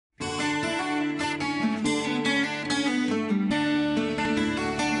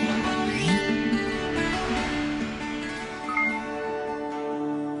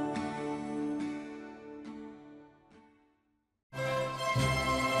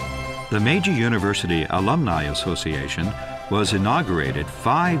The Meiji University Alumni Association was inaugurated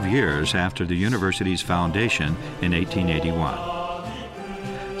 5 years after the university's foundation in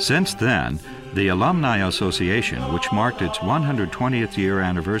 1881. Since then, the Alumni Association, which marked its 120th year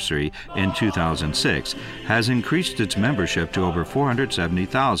anniversary in 2006, has increased its membership to over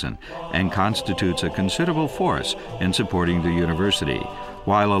 470,000 and constitutes a considerable force in supporting the university,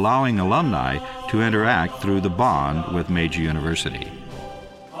 while allowing alumni to interact through the bond with Meiji University.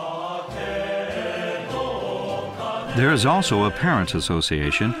 There is also a Parents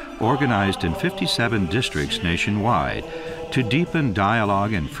Association organized in 57 districts nationwide to deepen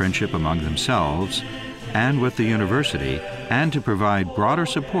dialogue and friendship among themselves and with the university, and to provide broader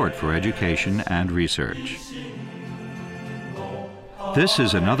support for education and research. This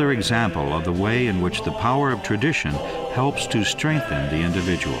is another example of the way in which the power of tradition helps to strengthen the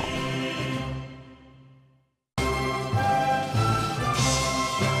individual.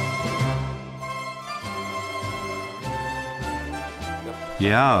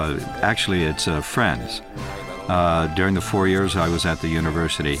 Yeah, actually it's friends. During the 4 years I was at the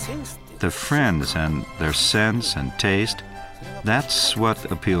university, the friends and their sense and taste, that's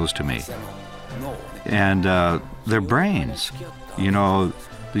what appeals to me. And their brains. You know,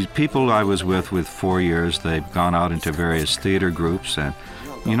 these people I was with 4 years, they've gone out into various theater groups, and,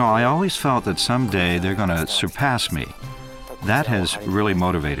 you know, I always felt that someday they're going to surpass me. That has really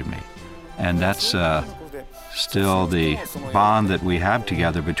motivated me. And that's still the bond that we have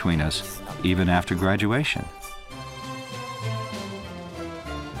together between us, even after graduation.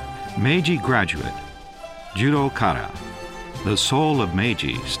 Meiji graduate, Jiro Kara. The soul of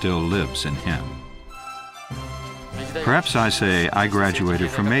Meiji still lives in him. Perhaps I say I graduated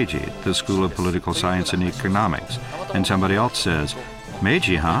from Meiji, the School of Political Science and Economics, and somebody else says,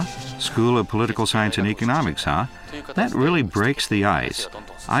 Meiji, huh? School of Political Science and Economics, huh? That really breaks the ice.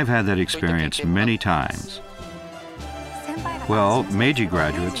 I've had that experience many times. Well, Meiji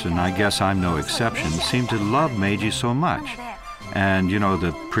graduates, and I guess I'm no exception, seem to love Meiji so much. And, you know,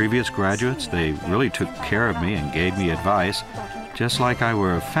 the previous graduates, they really took care of me and gave me advice, just like I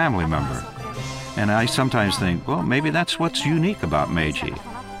were a family member. And I sometimes think, well, maybe that's what's unique about Meiji.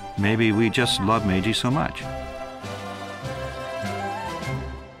 Maybe we just love Meiji so much.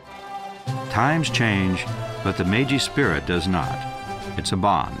 Times change, but the Meiji spirit does not. It's a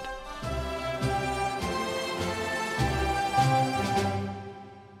bond.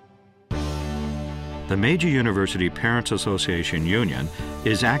 The Meiji University Parents Association Union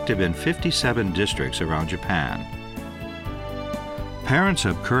is active in 57 districts around Japan. Parents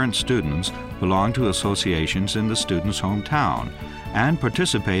of current students belong to associations in the student's hometown and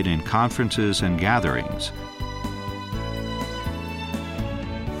participate in conferences and gatherings.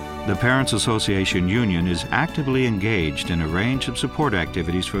 The Parents Association Union is actively engaged in a range of support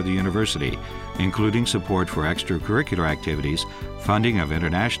activities for the university, including support for extracurricular activities, funding of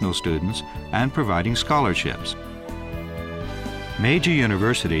international students, and providing scholarships. Meiji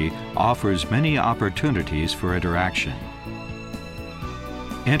University offers many opportunities for interaction.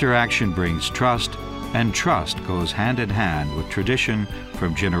 Interaction brings trust, and trust goes hand in hand with tradition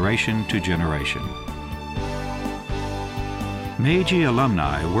from generation to generation. Meiji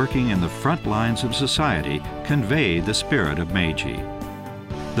alumni working in the front lines of society convey the spirit of Meiji.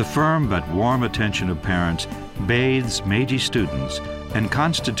 The firm but warm attention of parents bathes Meiji students and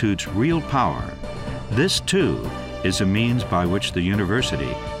constitutes real power. This, too, is a means by which the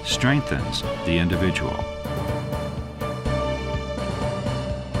university strengthens the individual.